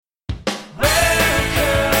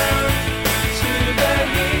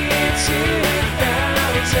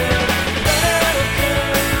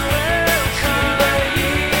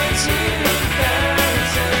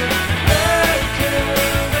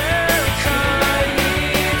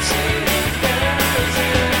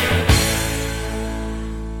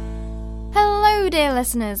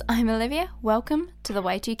listeners, I'm Olivia. Welcome to the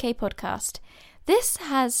Y2K podcast. This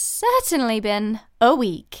has certainly been a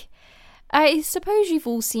week. I suppose you've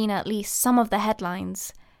all seen at least some of the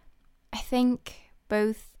headlines. I think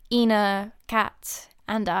both Ina, Kat,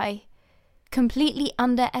 and I completely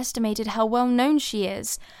underestimated how well known she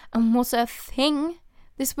is and what a thing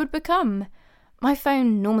this would become. My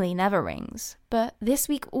phone normally never rings, but this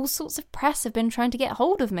week all sorts of press have been trying to get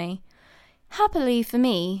hold of me. Happily for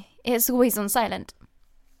me, it's always on silent.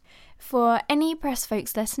 For any press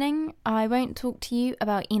folks listening, I won't talk to you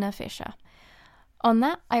about Ina Fisher. On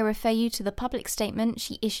that, I refer you to the public statement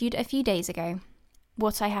she issued a few days ago.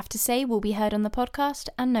 What I have to say will be heard on the podcast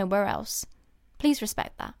and nowhere else. Please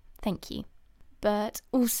respect that. Thank you. But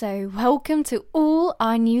also, welcome to all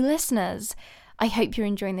our new listeners. I hope you're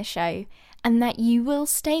enjoying the show and that you will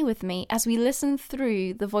stay with me as we listen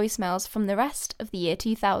through the voicemails from the rest of the year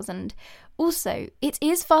 2000. Also, it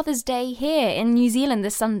is Father's Day here in New Zealand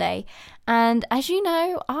this Sunday, and as you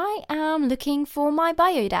know, I am looking for my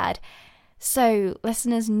bio dad. So,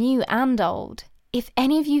 listeners new and old, if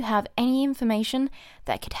any of you have any information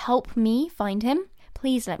that could help me find him,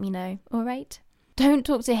 please let me know, alright? Don't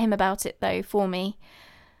talk to him about it though, for me.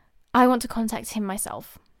 I want to contact him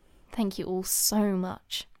myself. Thank you all so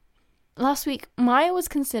much. Last week, Maya was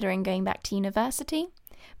considering going back to university.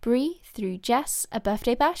 Bree threw Jess a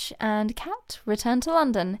birthday bash, and Kat returned to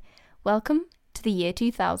London. Welcome to the year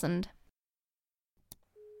 2000.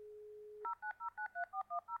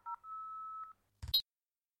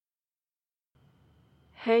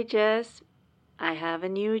 Hey Jess, I have a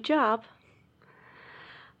new job.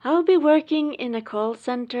 I'll be working in a call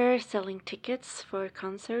center selling tickets for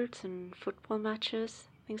concerts and football matches,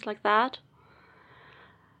 things like that.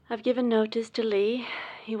 I've given notice to Lee.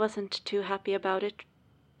 He wasn't too happy about it,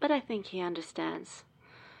 but I think he understands.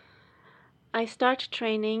 I start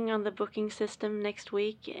training on the booking system next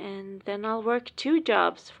week, and then I'll work 2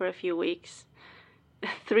 jobs for a few weeks.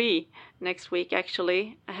 3 next week,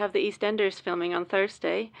 actually. I have the EastEnders filming on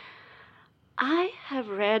Thursday. I have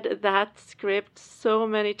read that script so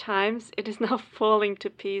many times, it is now falling to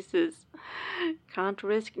pieces. Can't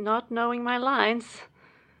risk not knowing my lines.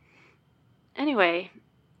 Anyway,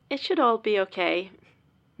 it should all be okay.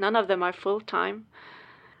 None of them are full-time.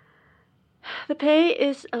 The pay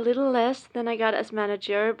is a little less than I got as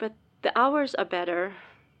manager, but the hours are better.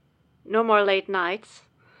 No more late nights.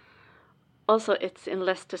 Also, it's in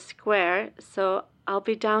Leicester Square, so I'll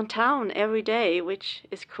be downtown every day, which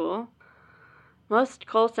is cool. Most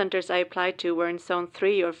call centers I applied to were in zone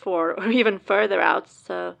 3 or 4, or even further out,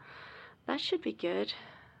 so that should be good.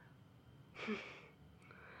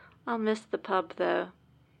 I'll miss the pub, though,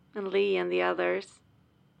 and Lee and the others.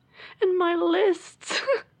 And my lists!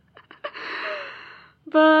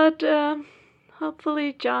 But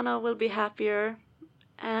hopefully Jana will be happier,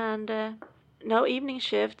 and no evening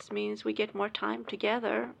shifts means we get more time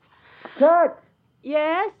together. Kat!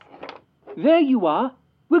 Yes? There you are.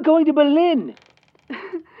 We're going to Berlin.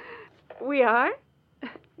 We are?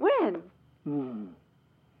 When?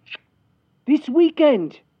 This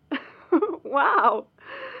weekend. Wow.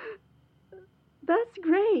 That's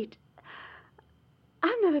great.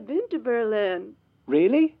 I've never been to Berlin.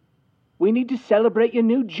 Really? We need to celebrate your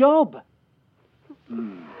new job.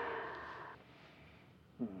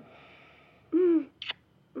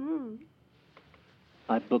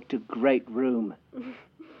 I booked a great room.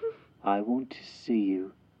 I want to see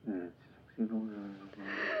you.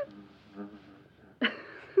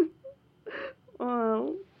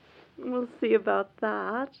 Well, we'll see about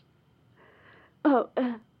that. Oh,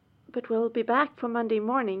 but we'll be back for Monday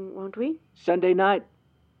morning, won't we? Sunday night.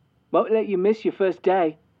 Won't let you miss your first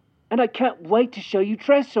day. And I can't wait to show you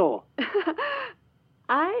Tresor.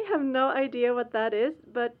 I have no idea what that is,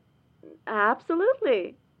 but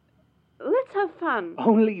absolutely. Let's have fun.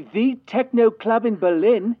 Only the techno club in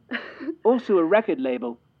Berlin. Also a record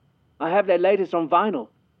label. I have their latest on vinyl.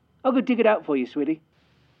 I'll go dig it out for you, sweetie.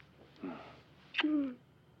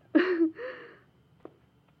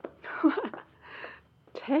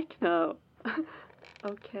 Techno.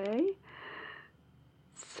 Okay.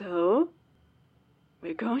 So,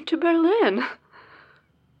 we're going to Berlin.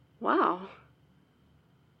 Wow.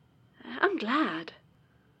 I'm glad.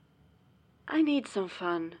 I need some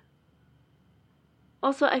fun.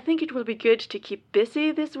 Also, I think it will be good to keep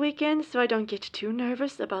busy this weekend so I don't get too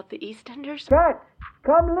nervous about the EastEnders. Kat,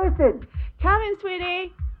 come listen. Come in,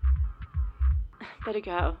 sweetie. Better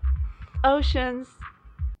go. Oceans.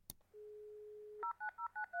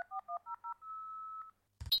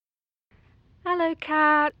 Hello,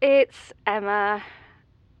 Kat. It's Emma.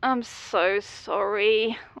 I'm so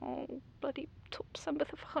sorry. Oh, bloody laptop sent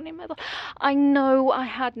with a funny medal. I know I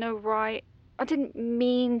had no right. I didn't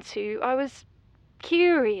mean to. I was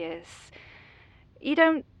curious. You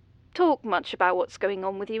don't talk much about what's going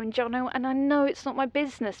on with you and Jono, and I know it's not my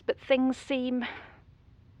business, but things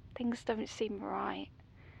don't seem right.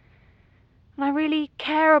 And I really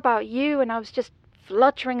care about you, and I was just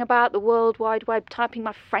fluttering about the World Wide Web, typing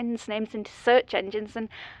my friends' names into search engines, and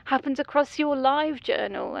happened across your live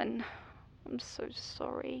journal, and I'm so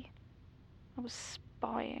sorry. I was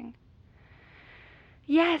spying.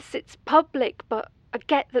 Yes, it's public, but I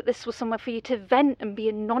get that this was somewhere for you to vent and be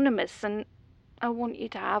anonymous, and I want you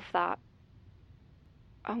to have that.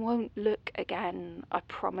 I won't look again, I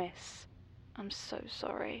promise. I'm so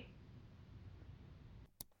sorry.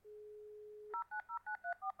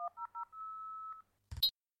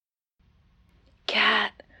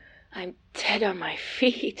 Cat, I'm dead on my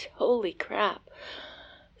feet. Holy crap.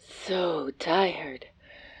 So tired.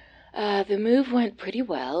 The move went pretty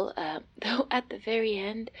well, though at the very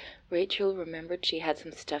end, Rachel remembered she had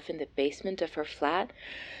some stuff in the basement of her flat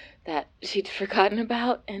that she'd forgotten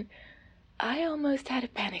about, and I almost had a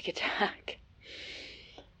panic attack.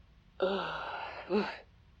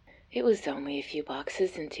 It was only a few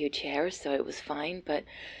boxes and 2 chairs, so it was fine, but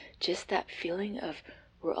just that feeling of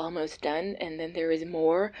we're almost done and then there is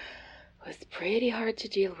more was pretty hard to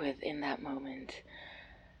deal with in that moment.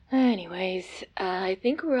 Anyways, I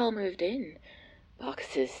think we're all moved in.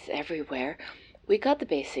 Boxes everywhere. We got the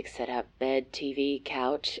basics set up. Bed, TV,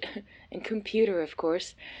 couch, and computer, of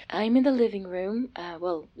course. I'm in the living room.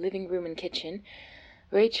 Living room and kitchen.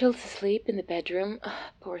 Rachel's asleep in the bedroom.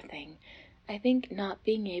 Poor thing. I think not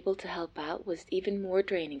being able to help out was even more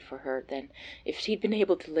draining for her than if she'd been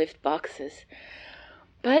able to lift boxes.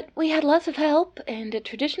 But we had lots of help, and a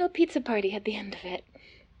traditional pizza party at the end of it.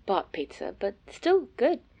 Bought pizza, but still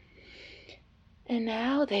good. And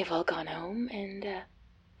now they've all gone home, and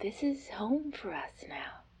this is home for us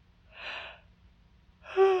now.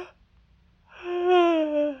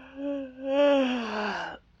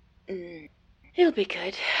 It'll be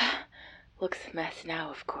good. Looks a mess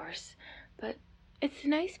now, of course, but it's a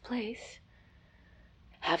nice place.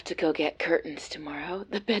 Have to go get curtains tomorrow.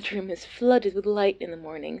 The bedroom is flooded with light in the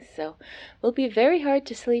mornings, so will be very hard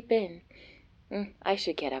to sleep in. I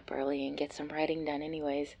should get up early and get some writing done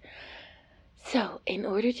anyways. So, in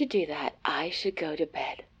order to do that, I should go to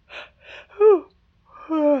bed.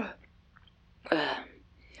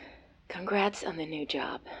 Congrats on the new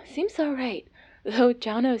job. Seems alright, though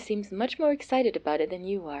Jono seems much more excited about it than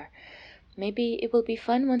you are. Maybe it will be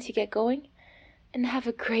fun once you get going. And have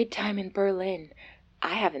a great time in Berlin.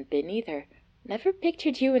 I haven't been either. Never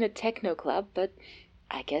pictured you in a techno club, but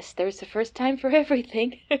I guess there's a first time for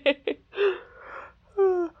everything.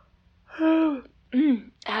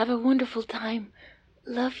 Have a wonderful time.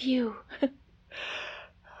 Love you.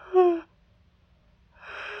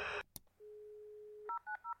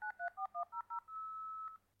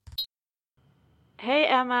 Hey,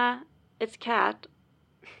 Emma. It's Kat.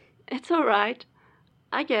 It's all right.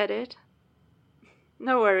 I get it.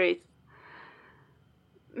 No worries.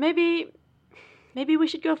 Maybe we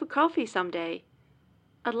should go for coffee someday.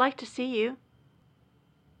 I'd like to see you.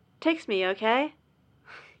 Text me, okay?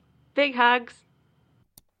 Big hugs.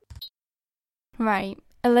 Right,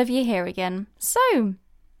 Olivia here again. So,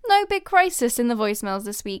 no big crisis in the voicemails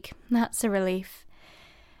this week. That's a relief.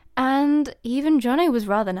 And even Jono was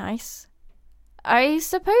rather nice. I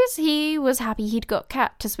suppose he was happy he'd got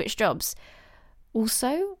Kat to switch jobs.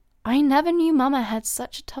 Also, I never knew Mama had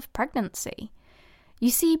such a tough pregnancy. You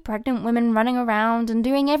see pregnant women running around and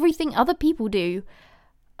doing everything other people do.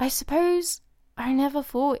 I suppose I never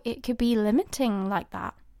thought it could be limiting like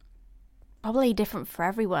that. Probably different for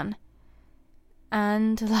everyone.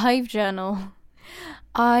 And LiveJournal.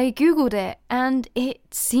 I googled it and it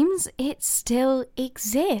seems it still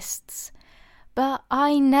exists. But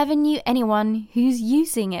I never knew anyone who's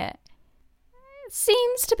using it. It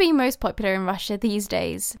seems to be most popular in Russia these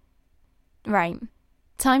days. Right,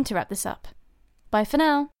 time to wrap this up. Bye for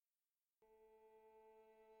now.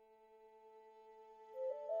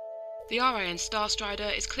 The RIN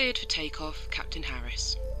Starstrider is cleared for takeoff, Captain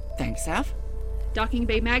Harris. Thanks, Saf. Docking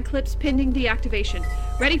bay mag clips pending deactivation.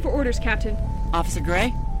 Ready for orders, Captain. Officer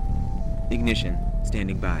Gray? Ignition.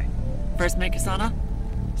 Standing by. First mate Kasana?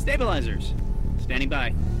 Stabilizers. Standing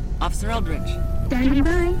by. Officer Eldridge? Standing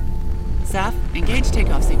by. Saf, engage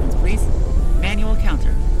takeoff sequence, please. Manual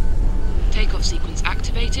counter. Takeoff sequence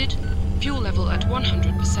activated. Fuel level at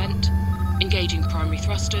 100%. Engaging primary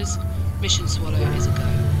thrusters. Mission Swallow is a go.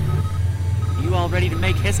 You all ready to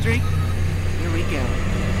make history? Here we go.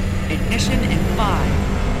 Ignition in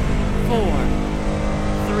 5, 4,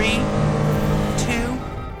 3,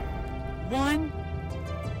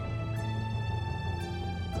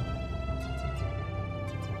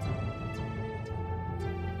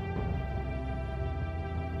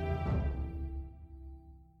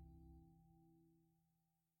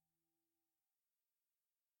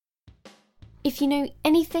 If you know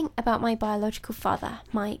anything about my biological father,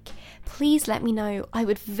 Mike, please let me know. I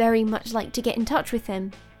would very much like to get in touch with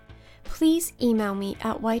him. Please email me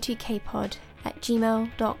at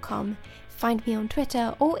y2kpod@gmail.com. Find me on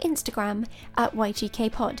Twitter or Instagram at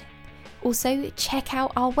y2kpod. Also, check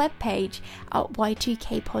out our webpage at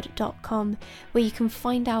y2kpod.com, where you can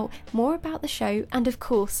find out more about the show and, of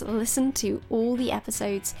course, listen to all the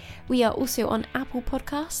episodes. We are also on Apple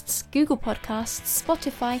Podcasts, Google Podcasts,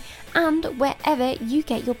 Spotify, and wherever you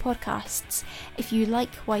get your podcasts. If you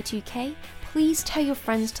like Y2K, please tell your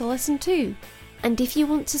friends to listen too. And if you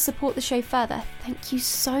want to support the show further, thank you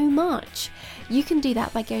so much. You can do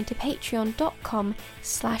that by going to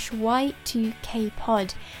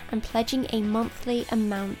patreon.com/y2kpod and pledging a monthly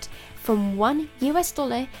amount. From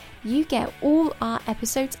 $1, you get all our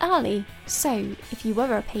episodes early. So if you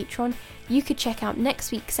were a patron, you could check out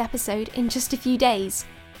next week's episode in just a few days.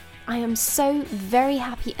 I am so very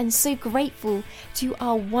happy and so grateful to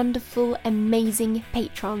our wonderful, amazing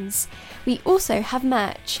patrons. We also have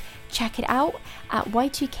merch. Check it out at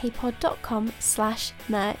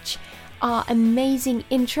y2kpod.com/merch. Our amazing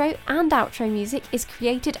intro and outro music is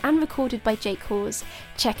created and recorded by Jake Hawes.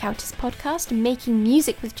 Check out his podcast, Making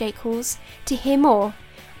Music with Jake Hawes, to hear more.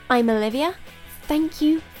 I'm Olivia. Thank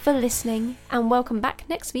you for listening, and welcome back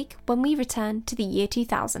next week when we return to the year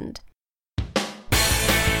 2000.